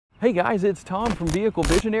Hey guys, it's Tom from Vehicle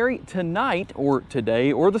Visionary. Tonight, or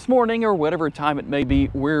today, or this morning, or whatever time it may be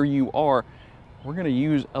where you are, we're going to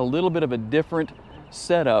use a little bit of a different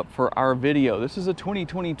setup for our video. This is a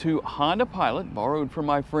 2022 Honda Pilot, borrowed from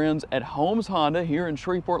my friends at Holmes Honda here in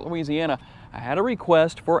Shreveport, Louisiana. I had a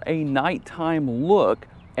request for a nighttime look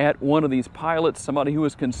at one of these Pilots, somebody who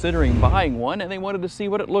was considering buying one, and they wanted to see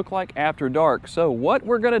what it looked like after dark. So what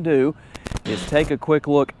we're going to do is take a quick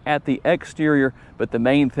look at the exterior, but the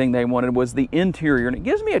main thing they wanted was the interior. And it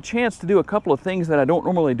gives me a chance to do a couple of things that I don't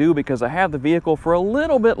normally do because I have the vehicle for a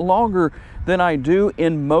little bit longer than I do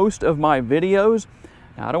in most of my videos.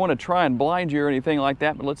 Now, I don't want to try and blind you or anything like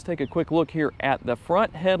that, but let's take a quick look here at the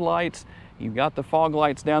front headlights. You've got the fog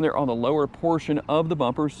lights down there on the lower portion of the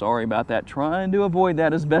bumper. Sorry about that. Trying to avoid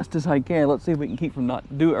that as best as I can. Let's see if we can keep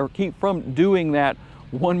from doing that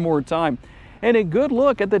one more time. And a good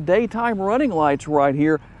look at the daytime running lights right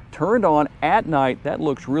here, turned on at night. That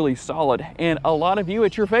looks really solid. And a lot of you,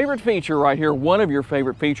 it's your favorite feature right here, one of your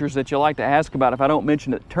favorite features that you like to ask about if I don't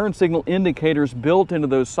mention it, turn signal indicators built into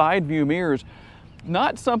those side view mirrors.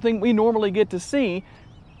 Not something we normally get to see,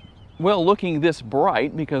 well, looking this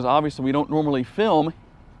bright, because obviously we don't normally film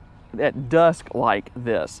at dusk like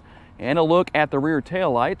this. And a look at the rear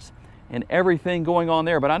tail lights and everything going on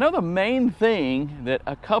there. But I know the main thing that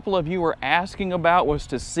a couple of you were asking about was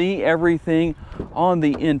to see everything on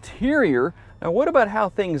the interior. Now, what about how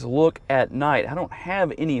things look at night? I don't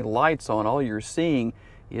have any lights on. All you're seeing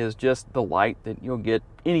is just the light that you'll get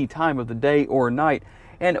any time of the day or night.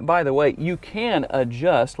 And by the way, you can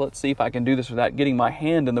adjust, let's see if I can do this without getting my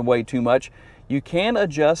hand in the way too much. You can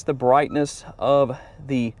adjust the brightness of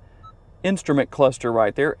the instrument cluster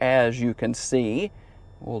right there, as you can see.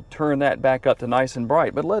 We'll turn that back up to nice and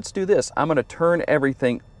bright, but let's do this. I'm going to turn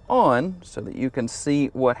everything on so that you can see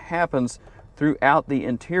what happens throughout the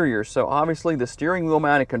interior. So obviously the steering wheel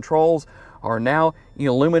mounted controls are now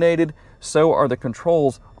illuminated. So are the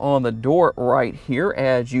controls on the door right here,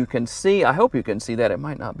 as you can see. I hope you can see that. It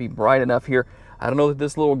might not be bright enough here. I don't know that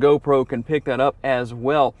this little GoPro can pick that up as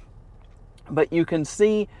well, but you can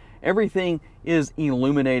see everything is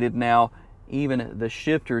illuminated now, even the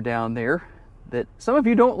shifter down there that some of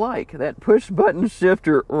you don't like, that push button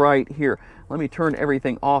shifter right here. Let me turn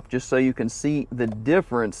everything off just so you can see the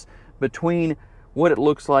difference between what it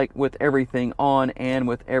looks like with everything on and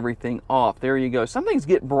with everything off. There you go. Some things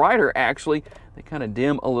get brighter actually. They kind of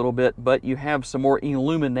dim a little bit, but you have some more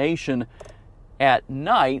illumination at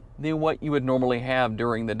night than what you would normally have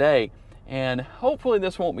during the day. And hopefully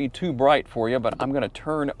this won't be too bright for you, but I'm going to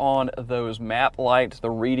turn on those map lights, the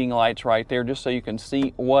reading lights right there, just so you can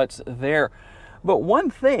see what's there. But one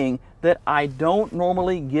thing that I don't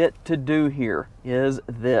normally get to do here is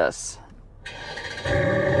this.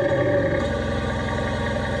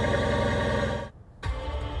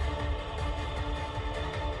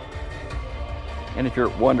 And if you're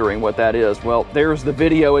wondering what that is, well, there's the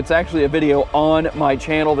video. It's actually a video on my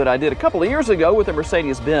channel that I did a couple of years ago with a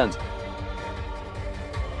Mercedes-Benz.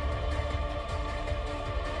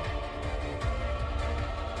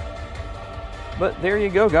 But there you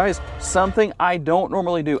go, guys. Something I don't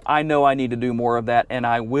normally do. I know I need to do more of that, and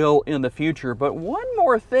I will in the future. But one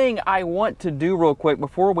more thing I want to do real quick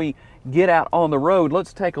before we get out on the road.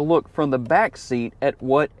 Let's take a look from the back seat at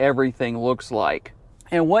what everything looks like.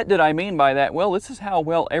 And what did I mean by that? Well, this is how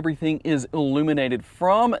well everything is illuminated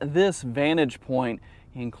from this vantage point,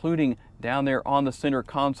 including down there on the center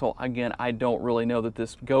console. Again, I don't really know that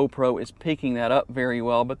this GoPro is picking that up very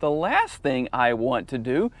well, but the last thing I want to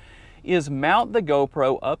do is mount the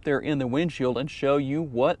GoPro up there in the windshield and show you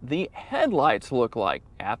what the headlights look like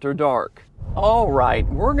after dark. All right,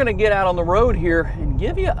 we're gonna get out on the road here and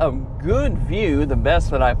give you a good view, the best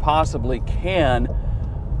that I possibly can,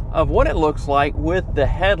 of what it looks like with the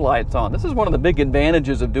headlights on. This is one of the big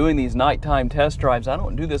advantages of doing these nighttime test drives. I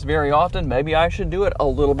don't do this very often. Maybe I should do it a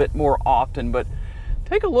little bit more often, but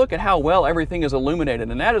take a look at how well everything is illuminated.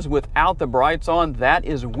 And that is without the brights on. That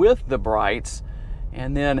is with the brights.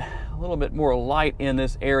 And then a little bit more light in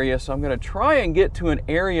this area. So I'm going to try and get to an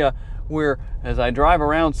area where, as I drive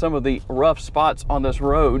around some of the rough spots on this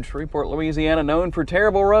road, Shreveport, Louisiana, known for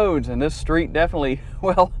terrible roads, and this street definitely,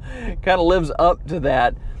 well, kind of lives up to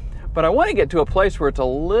that. But I want to get to a place where it's a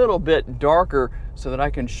little bit darker so that I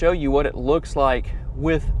can show you what it looks like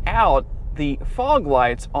without the fog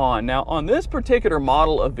lights on. Now, on this particular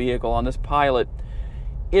model of vehicle, on this Pilot,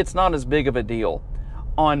 it's not as big of a deal.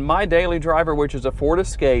 On my daily driver, which is a Ford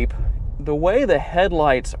Escape, the way the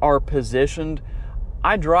headlights are positioned,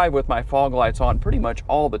 I drive with my fog lights on pretty much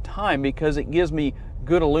all the time because it gives me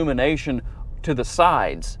good illumination to the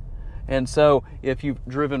sides. And so if you've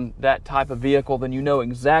driven that type of vehicle, then you know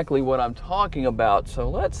exactly what I'm talking about. So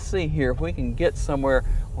let's see here if we can get somewhere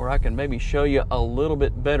where I can maybe show you a little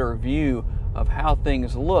bit better view of how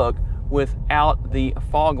things look without the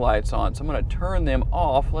fog lights on. So I'm going to turn them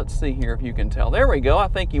off. Let's see here if you can tell. There we go. I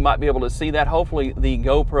think you might be able to see that. Hopefully the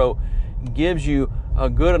GoPro gives you a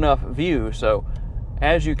good enough view. So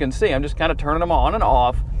as you can see, I'm just kind of turning them on and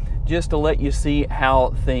off just to let you see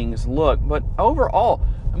how things look. But overall,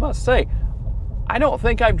 I must say, I don't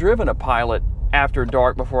think I've driven a Pilot after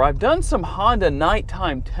dark before. I've done some Honda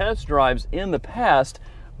nighttime test drives in the past,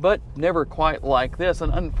 but never quite like this.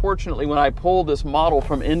 And unfortunately, when I pulled this model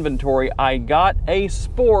from inventory, I got a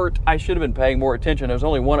Sport. I should have been paying more attention. There's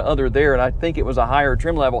only one other there, and I think it was a higher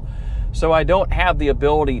trim level. So I don't have the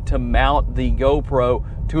ability to mount the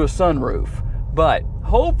GoPro to a sunroof. But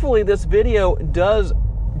hopefully this video does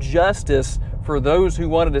justice for those who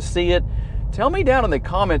wanted to see it. Tell me down in the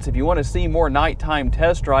comments if you want to see more nighttime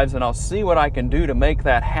test drives, and I'll see what I can do to make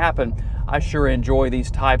that happen. I sure enjoy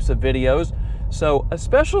these types of videos. So a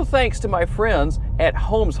special thanks to my friends at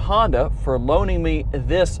Holmes Honda for loaning me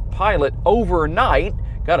this Pilot overnight.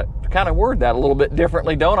 Got to kind of word that a little bit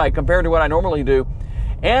differently, don't I, compared to what I normally do.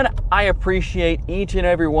 And I appreciate each and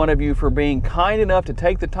every one of you for being kind enough to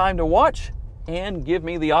take the time to watch and give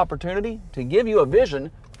me the opportunity to give you a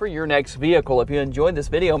vision for your next vehicle. If you enjoyed this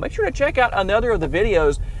video, make sure to check out another of the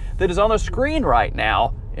videos that is on the screen right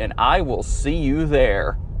now, and I will see you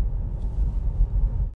there.